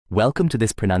Welcome to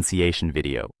this pronunciation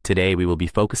video. Today we will be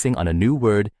focusing on a new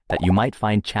word that you might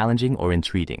find challenging or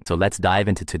intriguing. So let's dive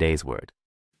into today's word.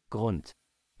 Grund,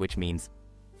 which means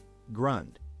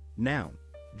Grund, noun,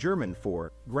 German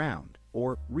for ground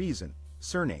or reason,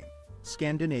 surname,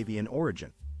 Scandinavian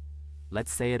origin.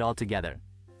 let's say it all together.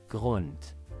 Grund.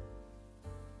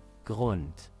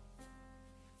 Grund.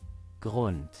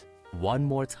 Grund. One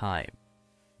more time.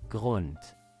 Grund.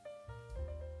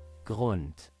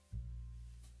 Grund.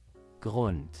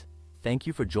 Grund. Thank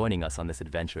you for joining us on this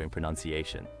adventure in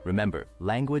pronunciation. Remember,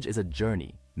 language is a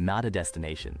journey, not a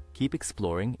destination. Keep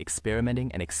exploring,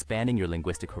 experimenting, and expanding your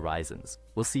linguistic horizons.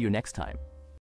 We'll see you next time.